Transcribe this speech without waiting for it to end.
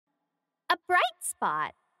bright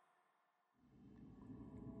spot.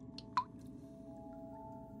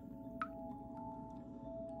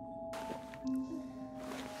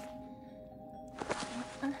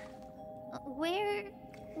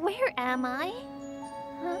 Where am I?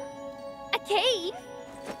 Huh? A cave?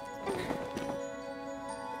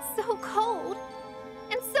 It's so cold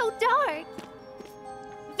and so dark.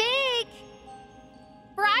 Vick!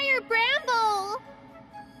 Briar and Bramble!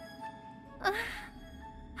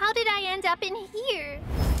 How did I end up in here?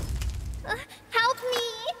 Help me!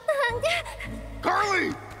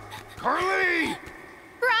 Carly! Carly!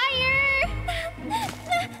 Briar!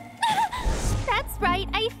 That's right,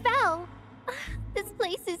 I fell. This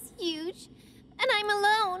place is huge, and I'm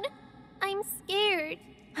alone. I'm scared.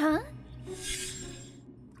 Huh?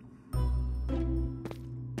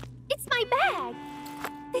 It's my bag.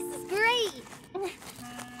 This is great.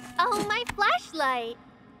 Oh, my flashlight.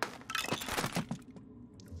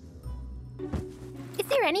 Is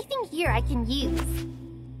there anything here I can use?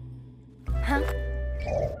 Huh?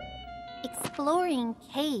 Exploring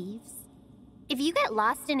caves. If you get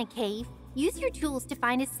lost in a cave, use your tools to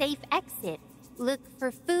find a safe exit. Look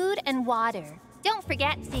for food and water. Don't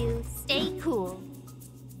forget to stay cool.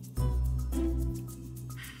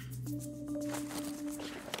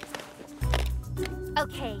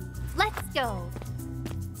 Okay, let's go.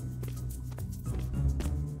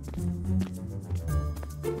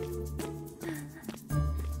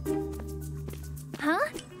 Huh?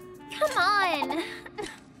 Come on!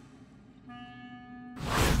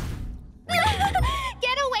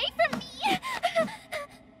 Get away from me!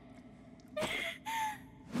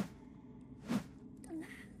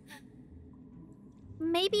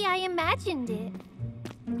 Maybe I imagined it.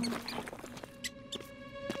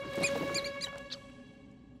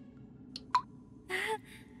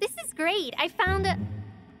 This is great. I found a...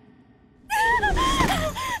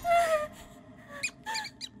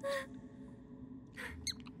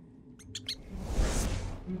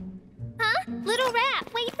 Huh? Little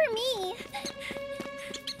rat, wait for me.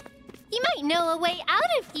 You might know a way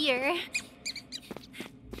out of here.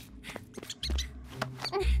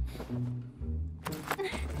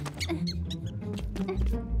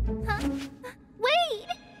 Huh? Wait!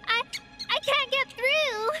 I can't get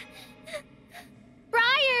through!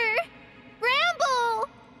 Briar! Bramble!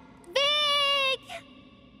 Vick!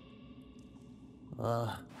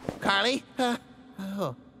 Carly?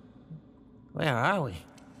 Oh. Where are we?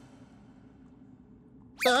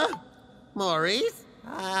 Maurice?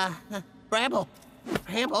 Bramble!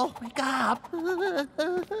 Bramble, wake up!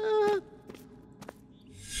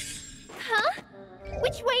 Huh?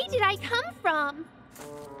 Which way did I come from?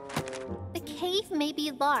 The cave may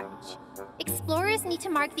be large. Explorers need to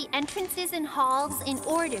mark the entrances and halls in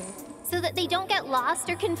order so that they don't get lost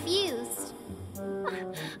or confused.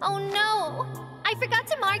 Oh no! I forgot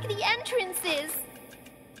to mark the entrances!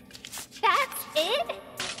 That's it?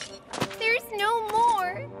 There's no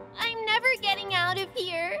more! I'm never getting out of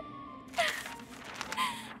here!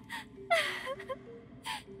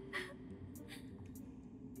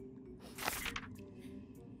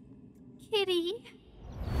 Kitty.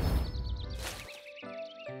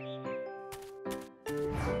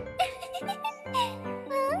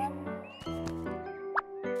 Huh?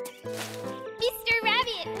 Mr.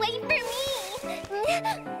 Rabbit, wait for me!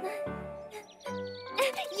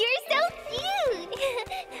 You're so cute!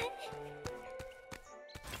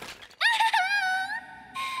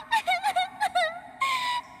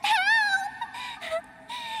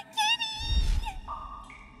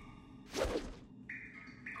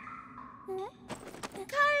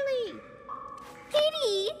 Carly!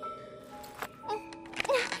 Kitty!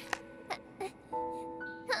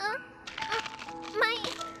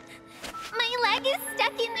 My leg is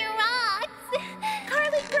stuck in the rocks!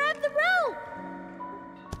 Carly, grab the rope!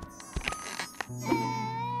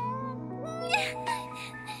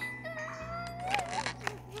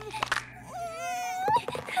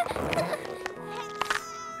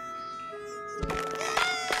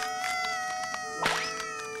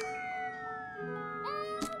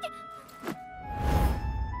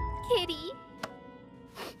 Kitty.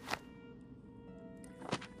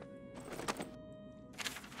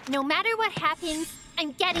 No matter what happens,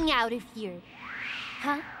 I'm getting out of here.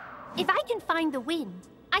 Huh? If I can find the wind,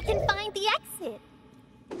 I can find the exit.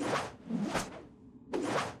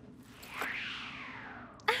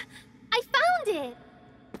 I found it!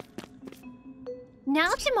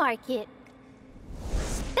 Now to mark it.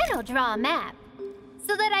 Then I'll draw a map,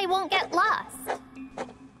 so that I won't get lost.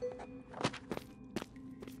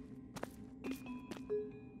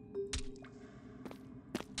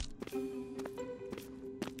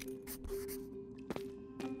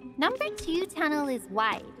 Number 2 tunnel is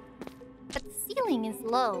wide, but the ceiling is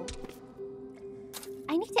low.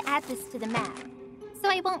 I need to add this to the map, so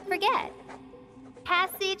I won't forget.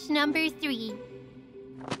 Passage number 3.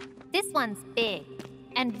 This one's big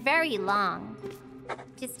and very long.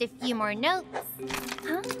 Just a few more notes.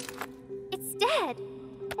 Huh? It's dead.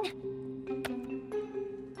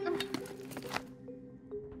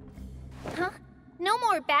 Huh? No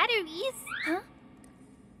more batteries. Huh?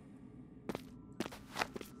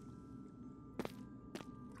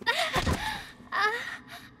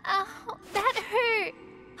 Oh, that hurt.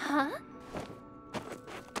 Huh?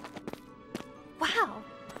 Wow,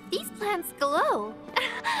 these plants glow.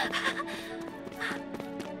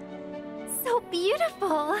 So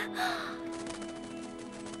beautiful.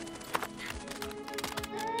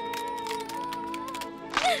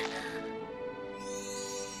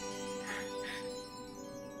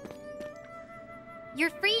 You're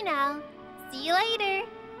free now. See you later.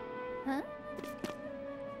 Huh?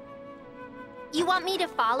 You want me to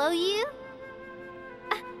follow you?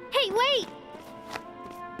 Hey, wait!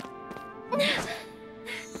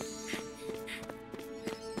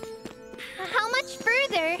 How much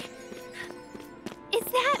further? Is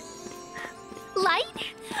that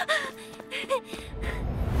light?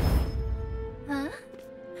 Huh?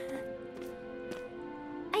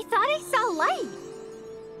 I thought I saw light.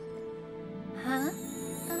 Huh?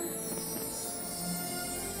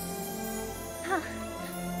 Huh.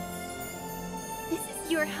 This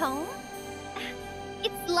is your home?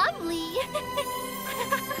 It's lovely.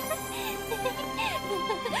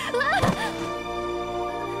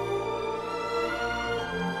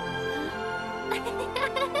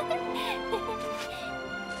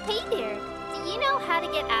 Hey there, do you know how to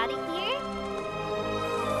get out of here?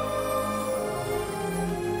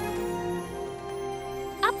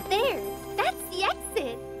 Up there, that's the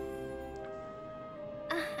exit.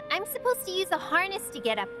 I'm supposed to use a harness to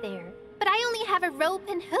get up there, but I only have a rope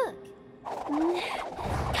and hook.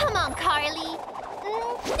 Come on, Carly.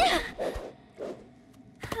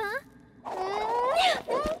 Huh?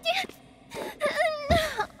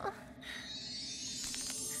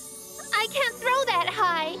 I can't throw that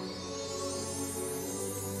high.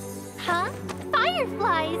 Huh?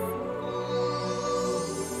 Fireflies!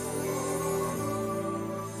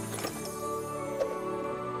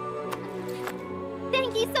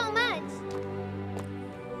 Thank you so much.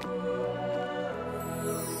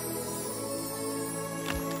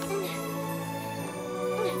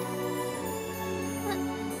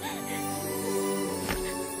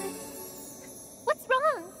 What's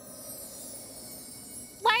wrong?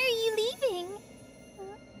 Why are you leaving?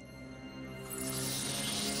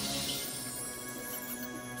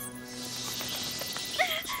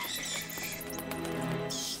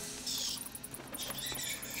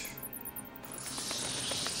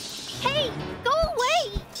 Hey, go away!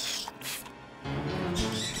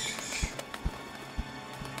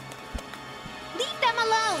 Leave them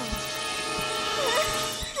alone!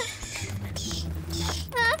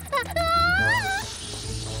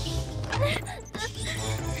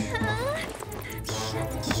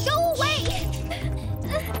 Go away!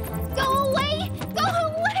 Go away! Go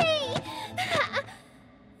away!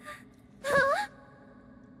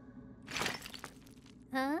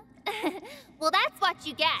 Huh? Well, that's what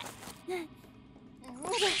you get.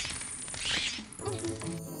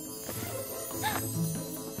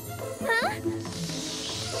 Huh?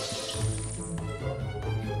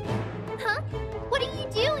 Huh? What are you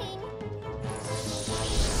doing?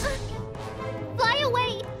 Fly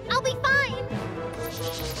away! I'll be fine!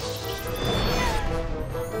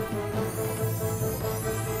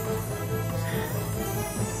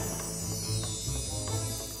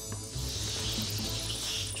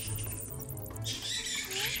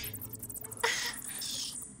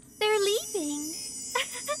 They're leaving.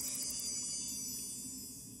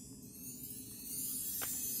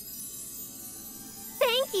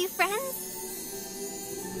 Thank you, friends.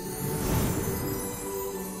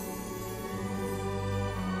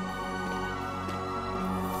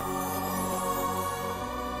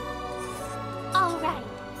 All right.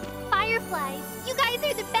 Fireflies, you guys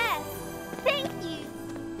are the best. Thank you.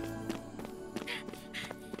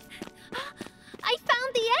 I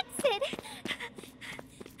found the exit.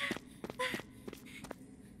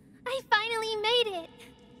 I finally made it.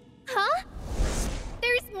 Huh?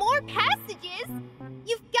 There's more passages?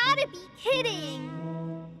 You've got to be kidding.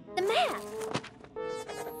 The map.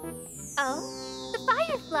 Oh, the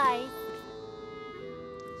fireflies.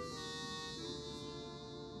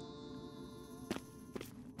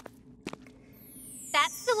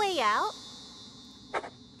 That's the way out.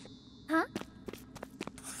 Huh?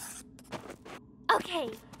 Okay,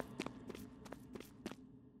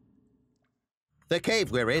 The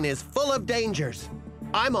cave we're in is full of dangers.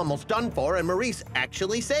 I'm almost done for, and Maurice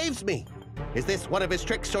actually saves me. Is this one of his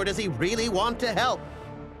tricks, or does he really want to help?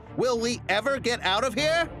 Will we ever get out of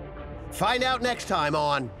here? Find out next time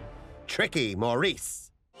on Tricky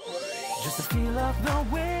Maurice. Just the feel of the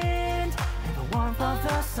wind and the warmth of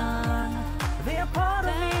the sun. They are part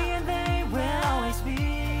of me and they will always be.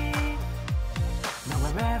 Now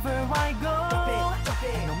wherever I go,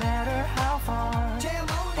 no matter how far,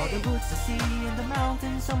 all the woods, the sea, and the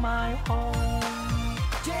mountains are my home.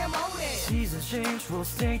 Seasons change, we'll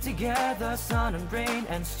stay together, sun and rain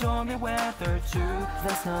and stormy weather too.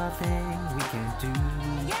 There's nothing we can do.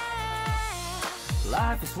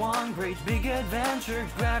 Life is one great big adventure.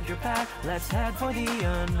 Grab your pack, let's head for the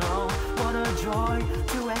unknown. What a joy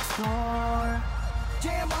to explore.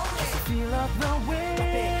 Just the feel of the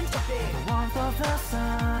wind, the warmth of the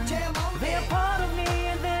sun. They are part of me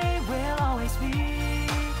and they will always be.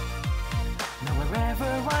 Now wherever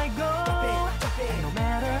I go, no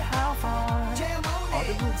matter how far, all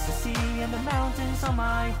the woods, the sea, and the mountains are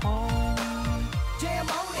my home.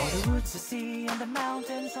 All the woods, the sea, and the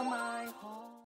mountains are my home.